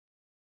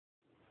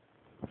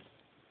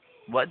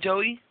What,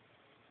 Joey?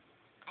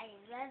 I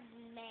love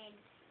men.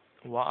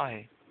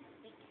 Why?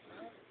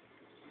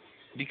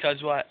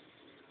 Because what?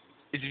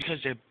 Is it because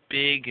they're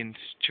big and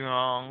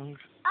strong?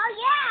 Oh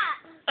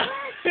yeah! Look,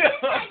 I got him!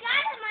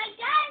 I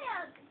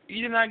got him!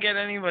 You did not get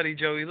anybody,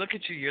 Joey. Look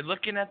at you. You're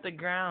looking at the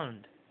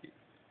ground.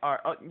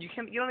 You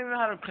can't. You don't even know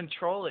how to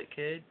control it,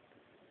 kid.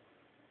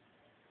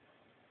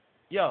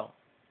 Yo,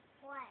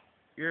 What?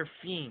 you're a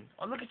fiend.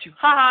 Oh, look at you.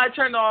 Ha ha! It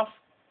turned off.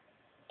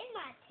 It's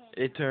not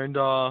him. It turned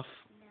off.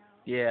 No.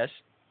 Yes.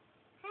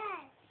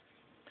 Hey.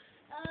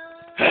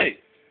 Hey.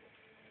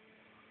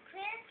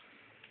 Chris,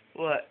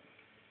 What?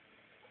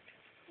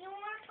 you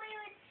wanna play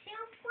with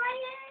two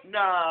players?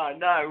 Nah,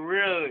 not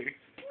really.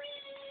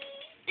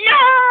 Please?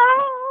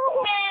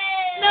 No.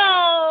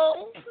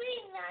 No!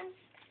 Please, man.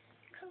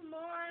 Come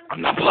on.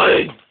 I'm not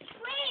playing.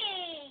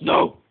 Please!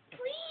 No.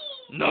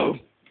 Please! No. Please!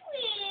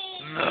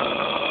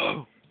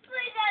 No.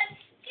 Please, I'm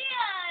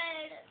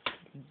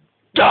scared!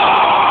 Die.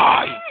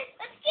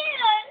 I'm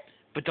scared!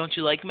 But don't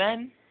you like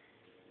men?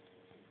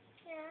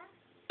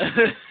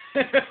 Yeah.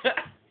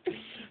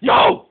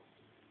 Yo.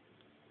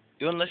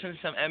 You wanna listen to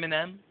some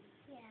Eminem?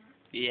 Yeah.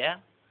 Yeah.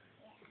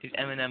 Is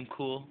Eminem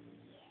cool?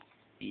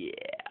 Yeah.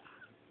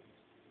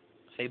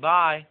 Say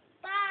bye.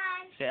 Bye.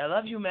 Say I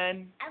love you,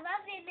 men.